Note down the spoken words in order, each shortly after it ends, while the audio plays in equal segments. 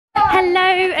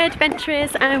Hello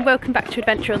adventurers and welcome back to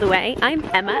Adventure All the Way. I'm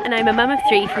Emma and I'm a mum of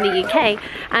 3 from the UK,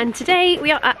 and today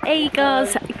we are at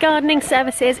Agar's Gardening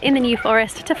Services in the New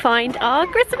Forest to find our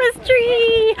Christmas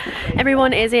tree.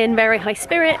 Everyone is in very high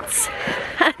spirits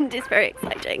and it's very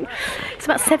exciting. It's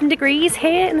about 7 degrees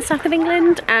here in the south of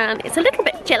England and it's a little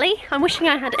bit chilly. I'm wishing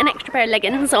I had an extra pair of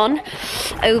leggings on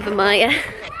over my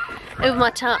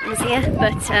tartans here,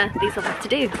 but these will have to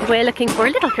do. We're looking for a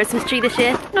little Christmas tree this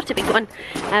year, not a big one,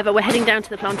 but we're heading down to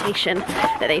the plantation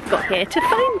that they've got here to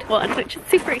find one, which is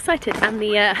super excited. And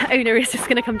the owner is just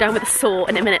going to come down with a saw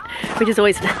in a minute, which is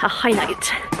always a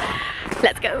highlight.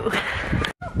 Let's go.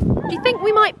 Do you think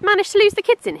we might manage to lose the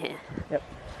kids in here? Yep.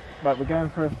 Right, we're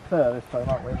going for a fur this time,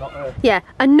 aren't we? Not a... Yeah,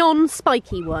 a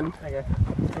non-spiky one. There you go.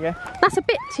 There you go. That's a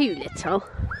bit too little.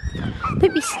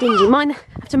 Don't be stingy.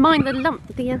 Have to mind the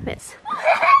lump, the bits.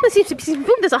 There seems to be some.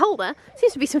 Ooh, there's a hole there.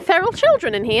 Seems to be some feral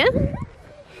children in here.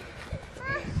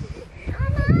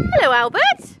 Hello,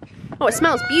 Albert. Oh, it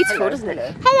smells beautiful, doesn't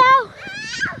it? Hello.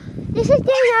 This is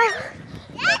Dino.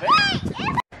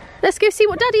 Let's go see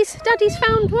what Daddy's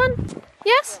found one.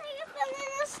 Yes?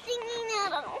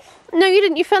 No, you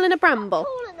didn't. You fell in a bramble.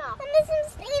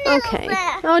 Okay.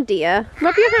 Oh dear.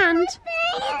 Rub your hand.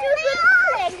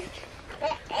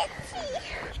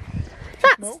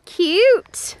 That's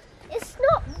cute. It's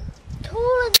not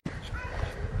taller.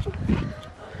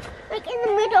 Like in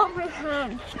the middle of my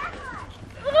hand.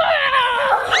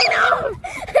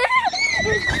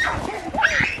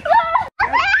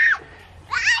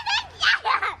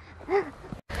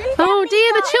 Oh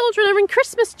dear, the children are in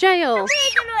Christmas jail.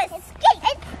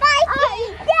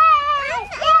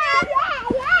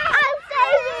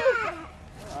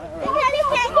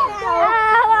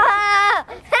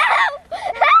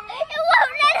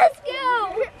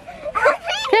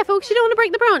 Careful, because you don't want to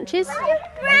break the branches. Ow.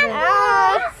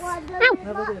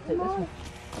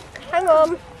 Hang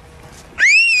on.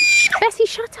 Bessie,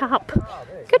 shut up.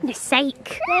 Goodness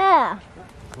sake. Yeah.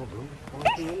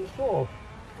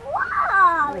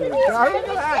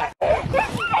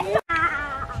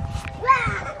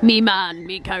 Me man,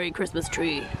 me carry Christmas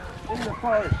tree. In the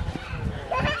forest.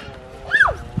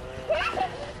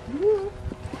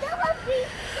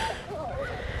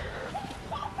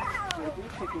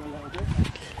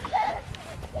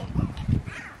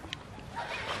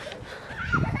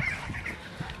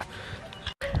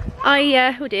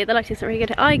 Oh dear, the lighting's not very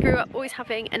good. I grew up always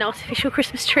having an artificial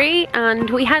Christmas tree, and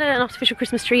we had an artificial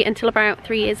Christmas tree until about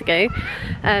 3 years ago.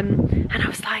 And I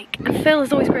was like, and Phil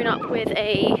has always grown up with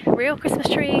a real Christmas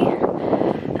tree,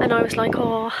 and I was like,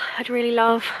 oh, I'd really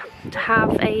love to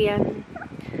have a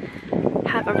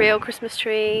real Christmas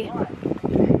tree.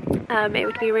 It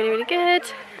would be really, really good.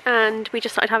 And we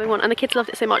just started having one, and the kids loved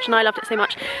it so much and I loved it so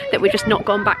much that we've just not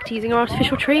gone back to using our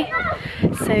artificial tree.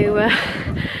 So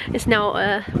it's now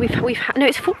no,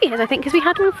 it's 4 years I think, because we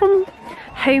had one from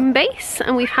home base,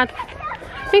 and we've had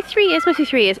no 3 years, mostly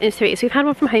 3 years. It's 3 years. We've had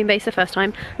one from home base the first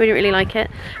time. We didn't really like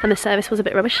it, and the service was a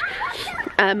bit rubbish.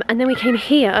 And then we came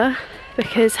here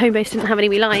because home base didn't have any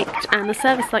we liked, and the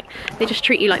service, like, they just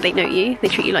treat you like they know you. They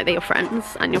treat you like they're your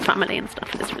friends and your family and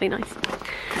stuff, and it's really nice.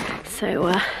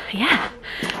 So yeah,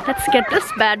 let's get this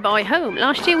bad boy home.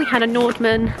 Last year we had a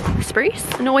Norway spruce,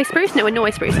 and we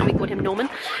called him Norman.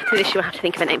 So this year we'll have to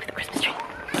think of a name for the Christmas tree.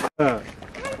 Why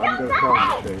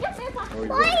have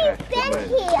you been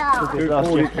here?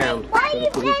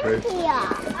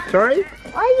 Sorry?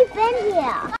 Why have you been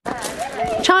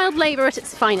here? Child labour at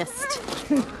its finest.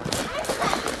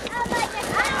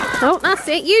 Oh, that's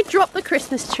it. You dropped the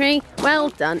Christmas tree. Well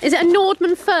done. Is it a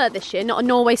Nordman fir this year, not a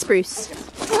Norway spruce?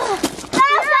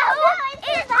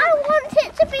 I want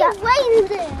it to be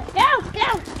reindeer. Go.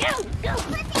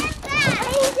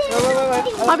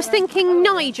 I was thinking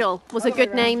Nigel was a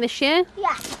good name this year.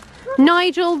 Yeah.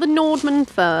 Nigel the Nordman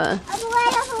fir.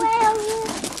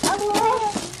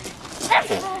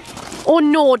 Or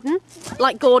Norden,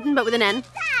 like Gordon but with an N.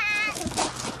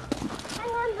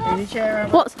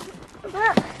 What's...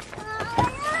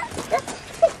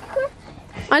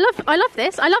 I love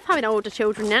this. I love having older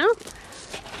children now.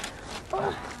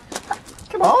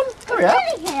 Come on, hurry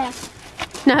up.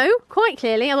 No, quite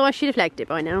clearly, otherwise she'd have legged it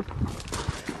by now.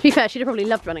 To be fair, she'd have probably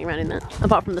loved running around in that,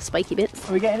 apart from the spiky bits.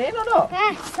 Are we getting in or not?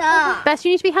 Bess,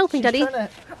 you need to be helping, Daddy.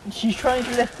 She's trying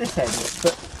to lift this end,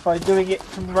 but by doing it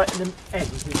from the right end,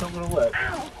 it's not going to work.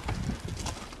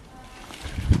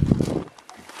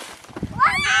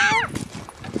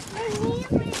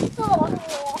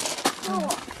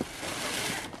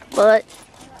 But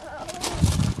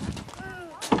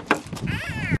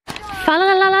fa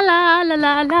la la la la la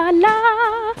la la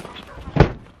la.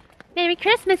 Merry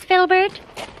Christmas, Filbert.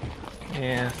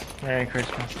 Yeah. Merry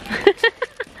Christmas.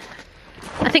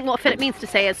 I think what Philip means to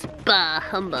say is bah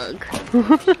humbug.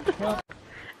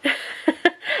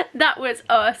 That was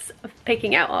us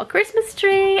picking out our Christmas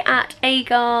tree at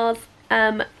Agar's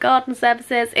garden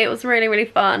services. It was really, really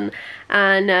fun,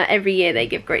 and every year they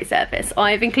give great service.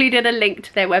 I've included a link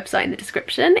to their website in the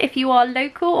description if you are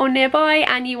local or nearby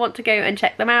and you want to go and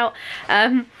check them out.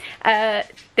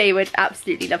 They would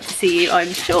absolutely love to see you,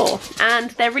 I'm sure,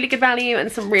 and they're really good value and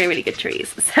some really, really good trees.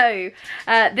 So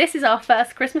this is our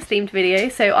first Christmas themed video,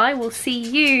 so I will see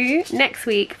you next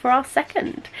week for our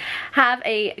second. Have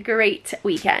a great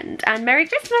weekend and Merry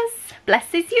Christmas,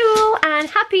 blesses you all, and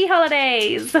happy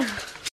holidays.